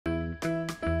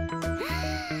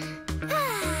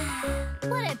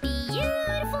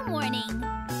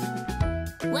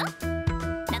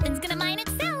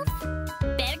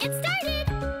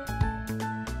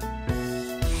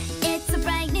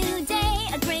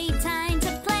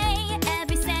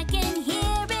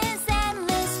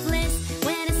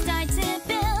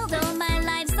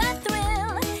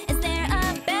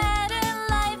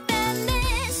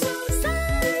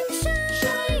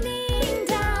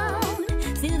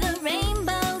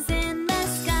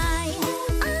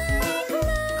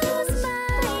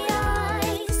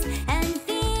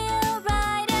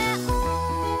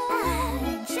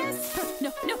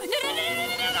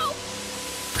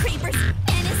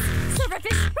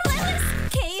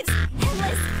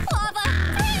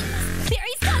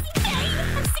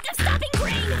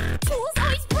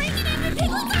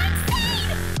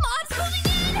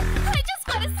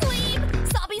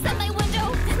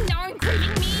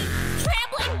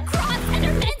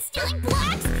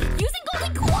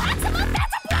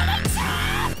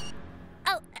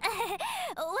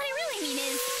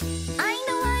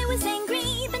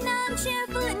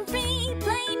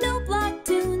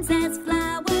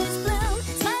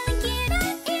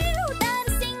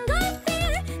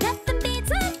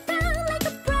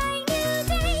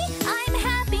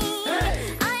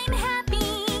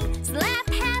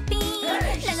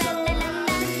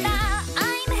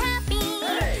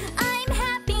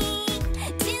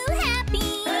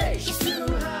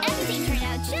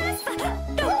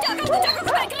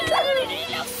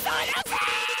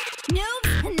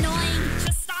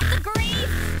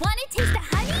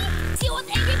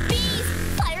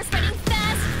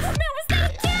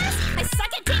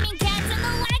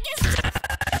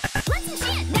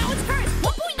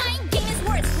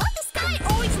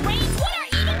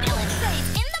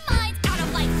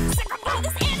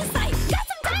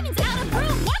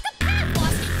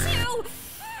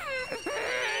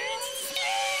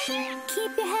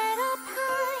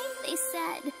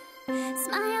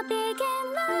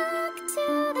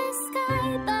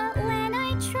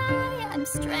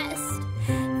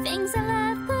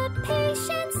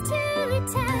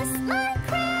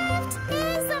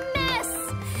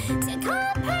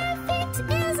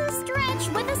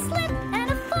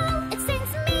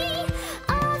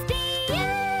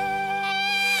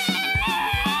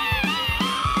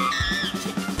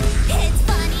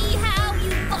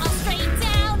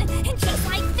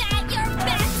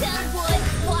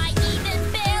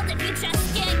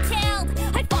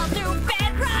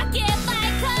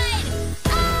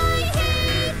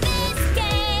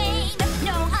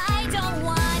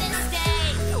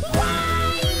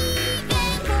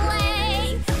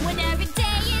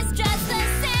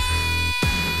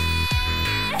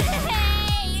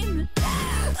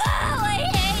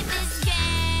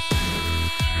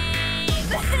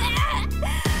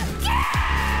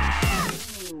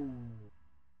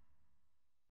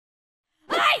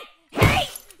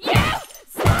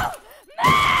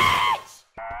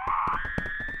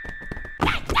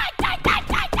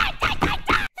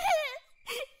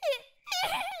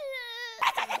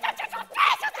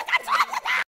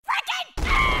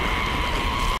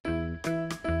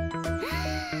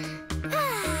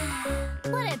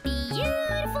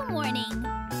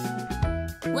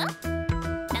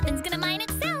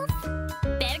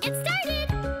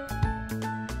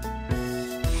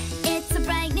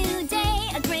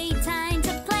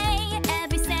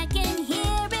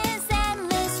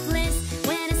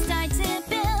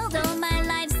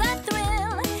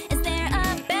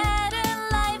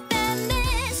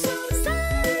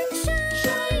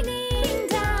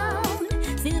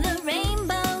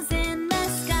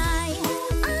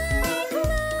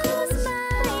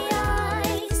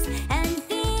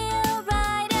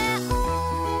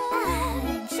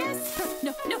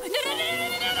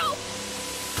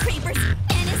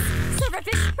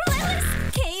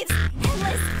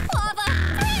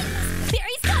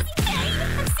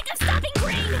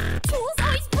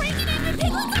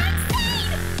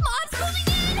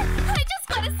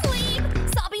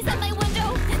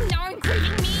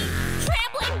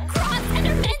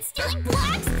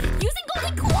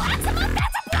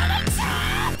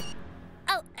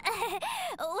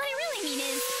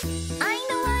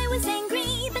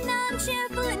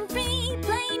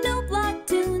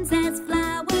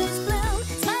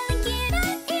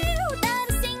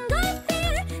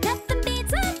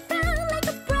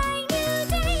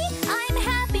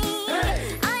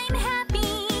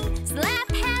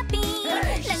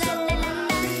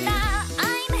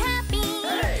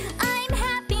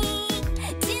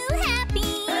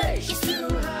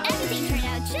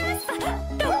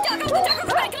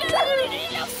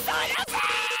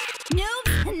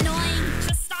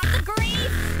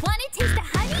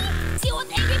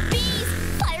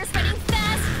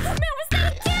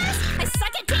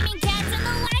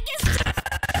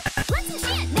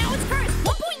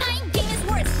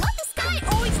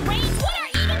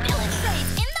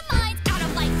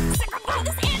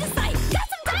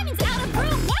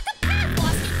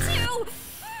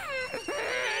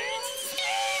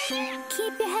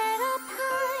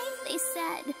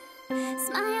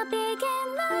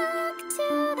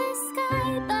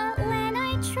sky, but when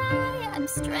I try, I'm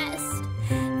stressed.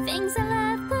 Things I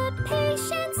love put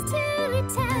patience to the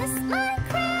test. My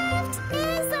craft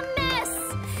is a mess.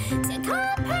 To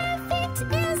call perfect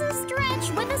is a stretch.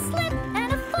 With a slip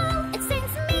and a fall, it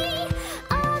sends me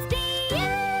off the edge.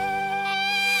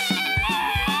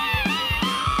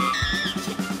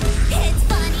 It's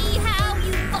funny how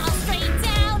you fall straight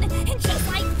down, and just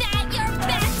like that, you're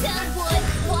back to wood.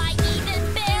 Why even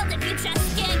build if you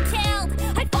just get killed?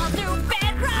 I'd fall through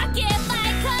bedrock if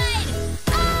I could.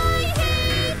 I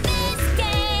hate this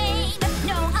game.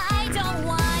 No, I don't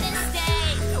wanna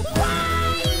stay.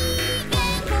 Why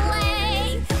even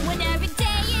play when every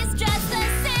day is just the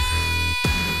same?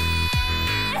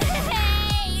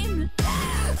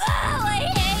 Oh, I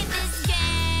hate this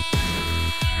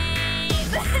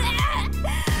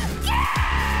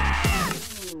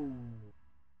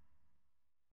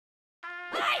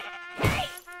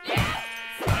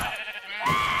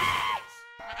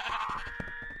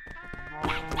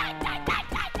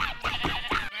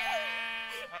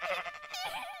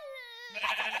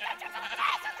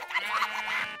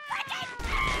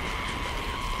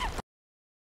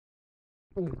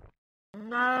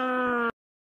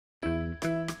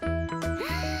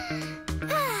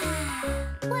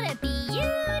What a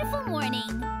beautiful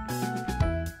morning.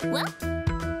 Well,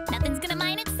 nothing's gonna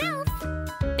mine itself.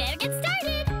 Better get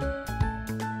started.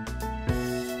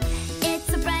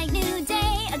 It's a bright new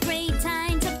day, a great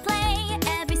time to play.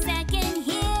 Every second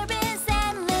here is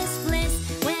endless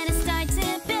bliss. When I start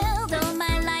to build, oh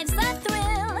my life's a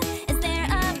thrill. Is there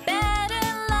a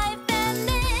better life than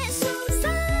this?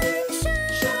 Sun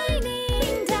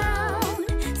shining down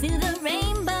through the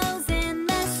rainbows in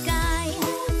the sky.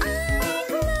 I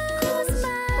close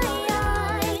my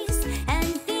eyes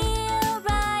and feel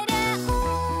right at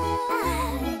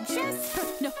home.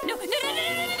 No.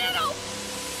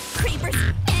 Creepers,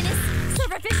 menace,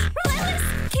 silverfish, relentless,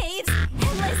 caves,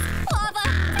 endless, lava,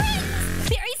 flames,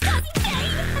 berries causing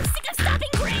pain. I'm sick of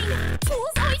stopping grain.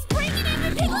 Tools always breaking in,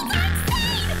 and piglets are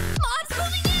insane. Mobs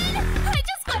moving in, I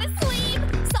just wanna sleep.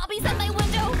 Zombies at my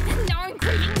window, and now I'm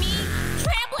craving me.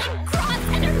 Trampling, cross,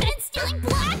 endermen stealing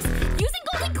blocks, using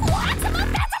golden clocks. I'm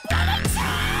about to blow my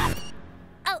top.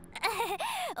 Oh,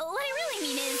 what I really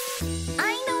mean is,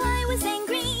 I know I was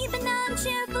angry, but now I'm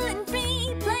cheerful and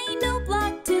free. Playing no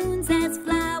block tunes as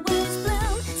flowers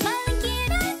bloom. Smiling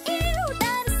kid at you,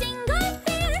 not a single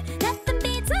fear. Nothing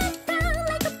beats a frown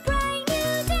like a bright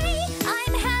new day.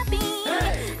 I'm happy,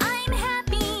 I'm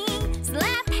happy,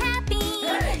 slap happy.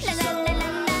 La la la la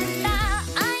la la.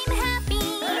 I'm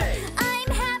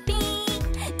happy,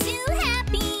 too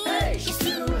happy. You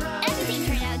see, everything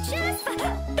turned out just fine.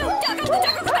 No, son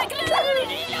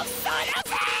of a...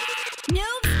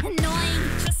 Noob, annoying,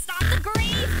 just stop the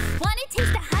grief. Wanna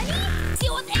taste the honey?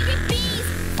 Deal with angry bees.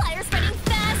 Fire spreading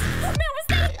fast. Oh no, is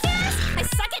that a gas? I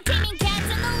suck at taming cats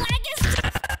and the lag is...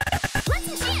 Let's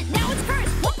enchant, now it's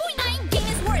cursed. 1.9 game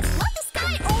is worse. Love the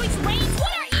sky, always rains.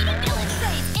 What are even village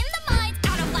traits? In the mines,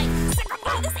 out of light.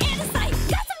 Sacrifice this andesite.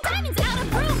 Got some diamonds out of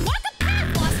room. Walk a path,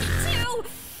 lost it too.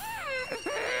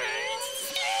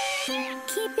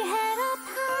 Keep your head up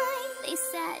high, they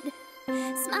said.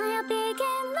 Smile big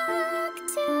and look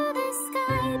to the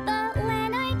sky. But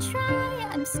when I try,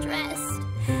 I'm stressed.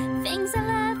 Things I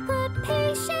love put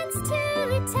patience to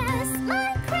the test.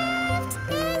 My craft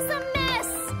is a mess.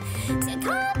 To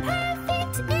call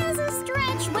perfect is a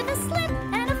stretch. With a slip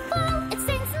and a fall, it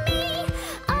sends me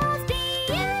off the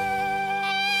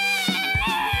edge.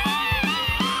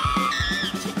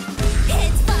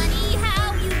 It's funny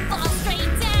how you fall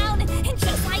straight down, and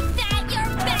just like that,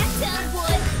 you're back to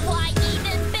wood. Why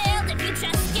even build if you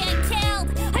just get killed?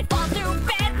 I'd fall through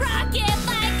bedrock if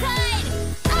I could.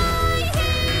 I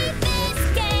hate this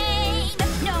game.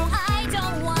 No, I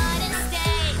don't wanna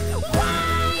stay.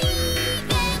 Why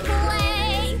even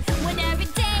play when every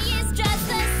day is just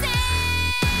the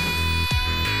same?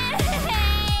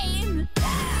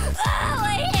 Oh, I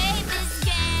hate this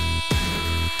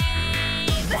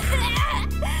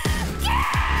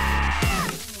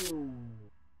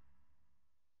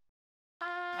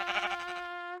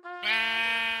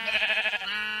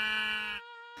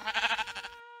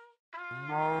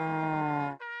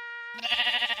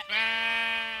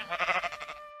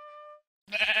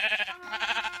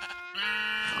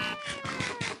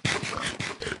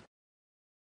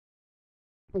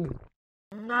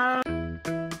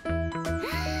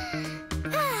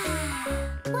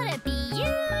What a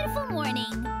beautiful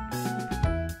morning.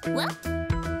 Well,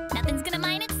 nothing's gonna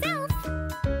mine itself.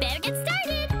 Better get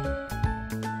started.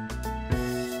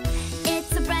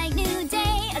 It's a bright new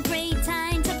day, a great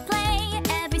time to play.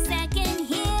 Every second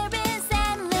here is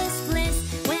endless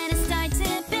bliss. When I start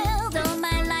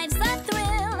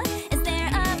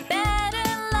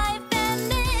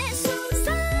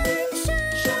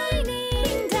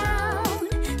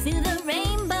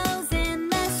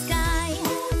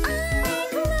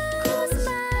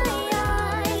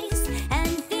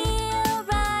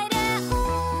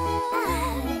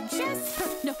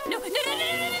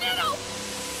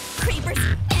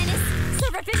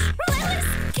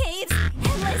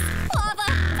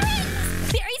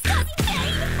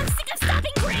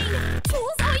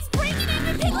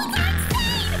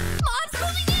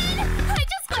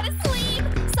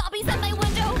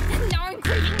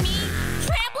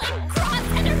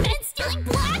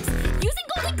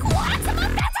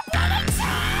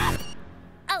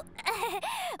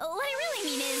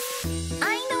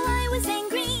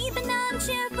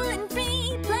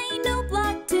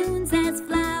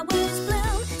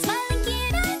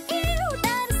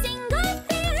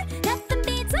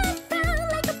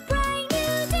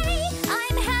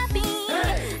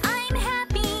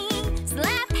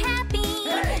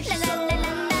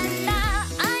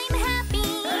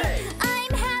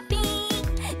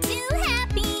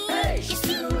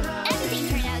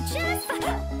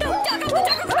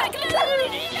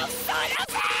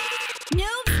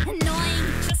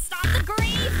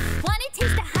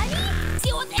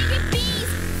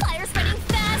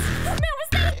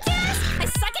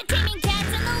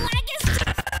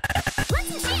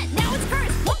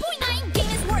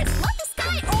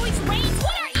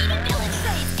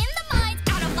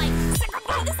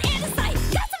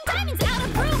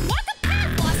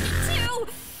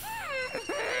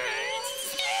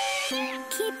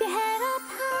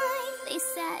they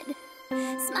said.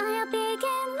 Smile big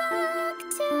and look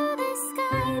to the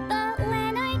sky, but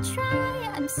when I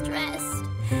try, I'm stressed.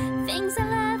 Things I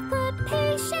love put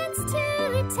patience to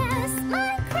the test.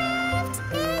 My craft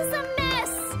is a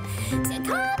mess. To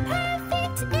call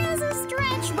perfect is a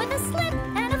stretch. With a slip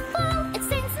and a fall, it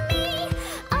sends me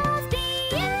off the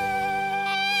edge.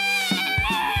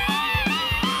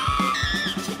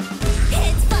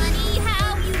 It's funny how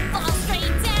you fall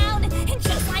straight down, and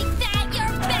just like that,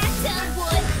 you're back to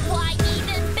wood. Why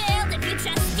even build if you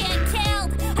just get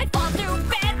killed? I'd fall through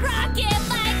bedrock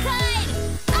if I could.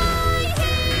 I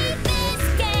hate this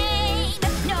game.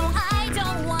 No, I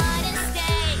don't wanna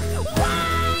stay.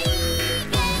 Why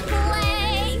even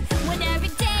play when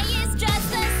every day is just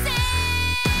the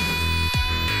same?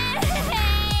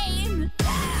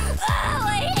 Oh,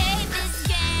 I hate this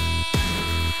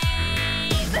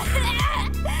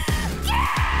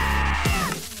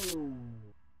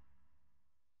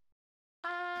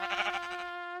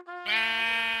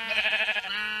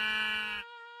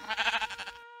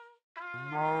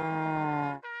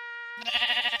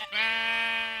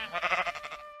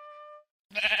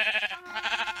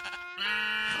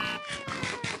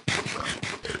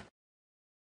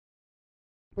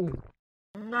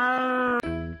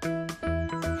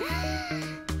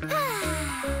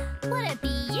What a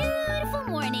beautiful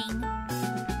morning.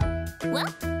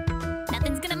 Well,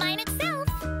 nothing's gonna mine itself.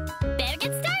 Better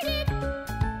get started.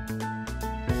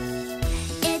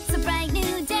 It's a bright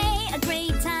new day, a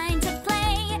great time to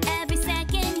play. Every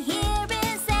second here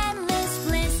is endless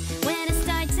bliss. When I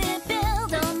start to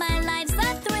build, oh my life's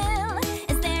a thrill.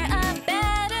 Is there a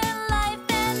better life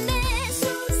than this?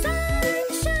 Sun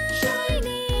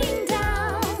shining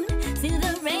down through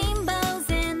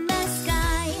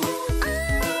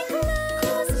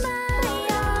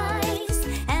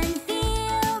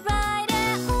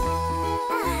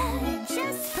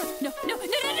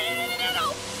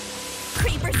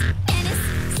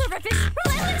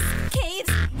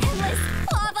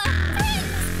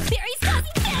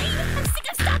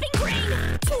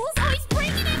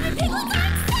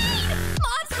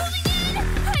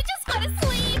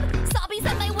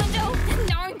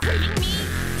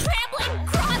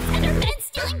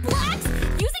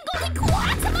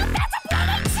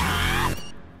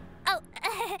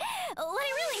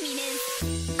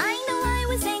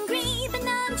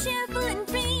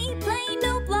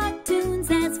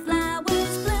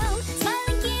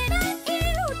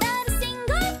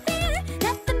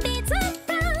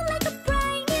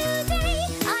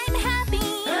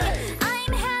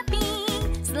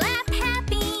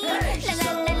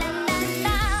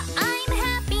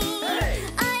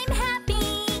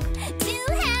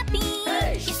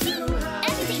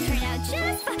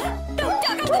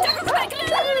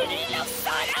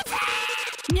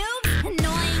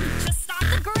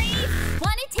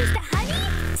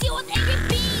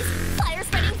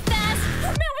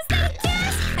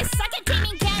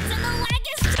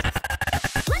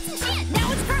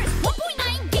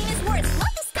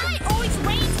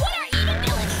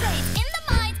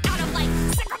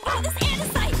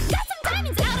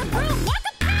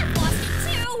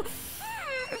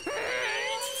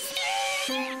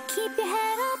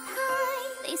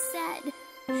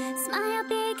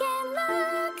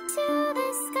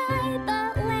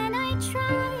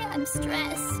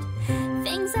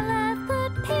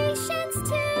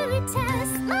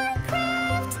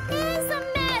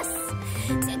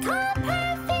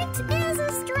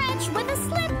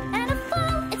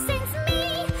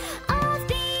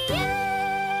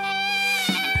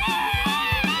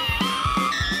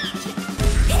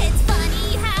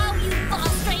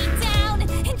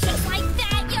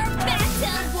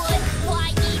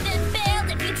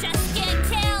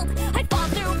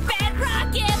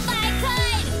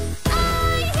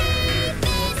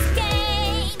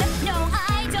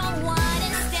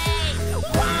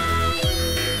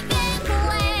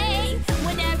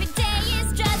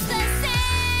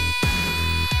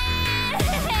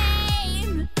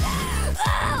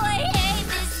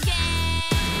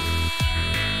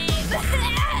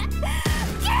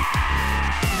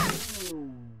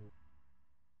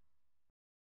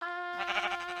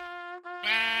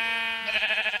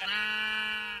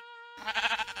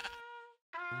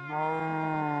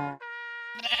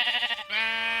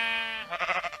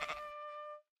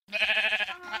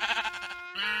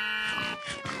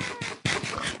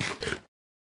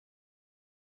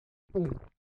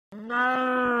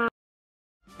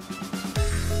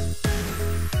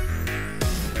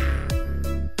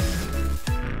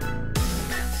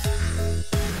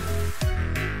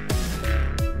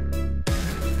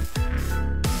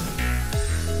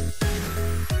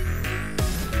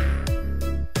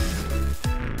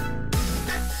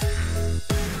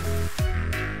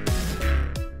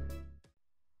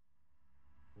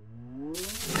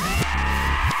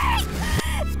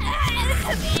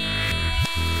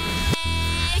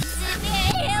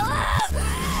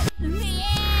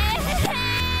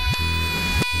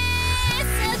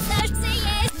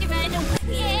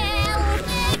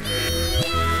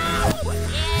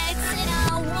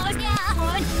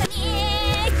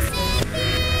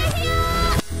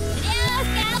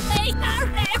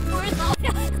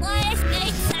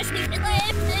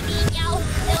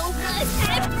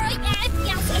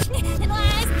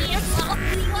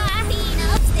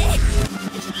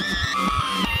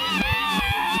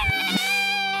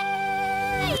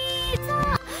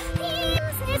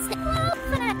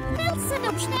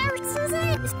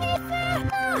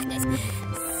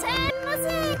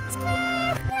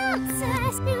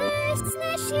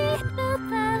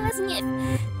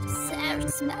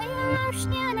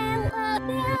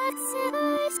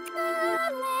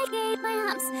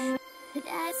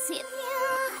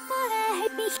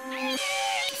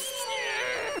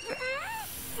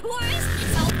What is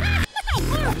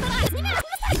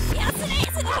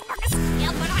this?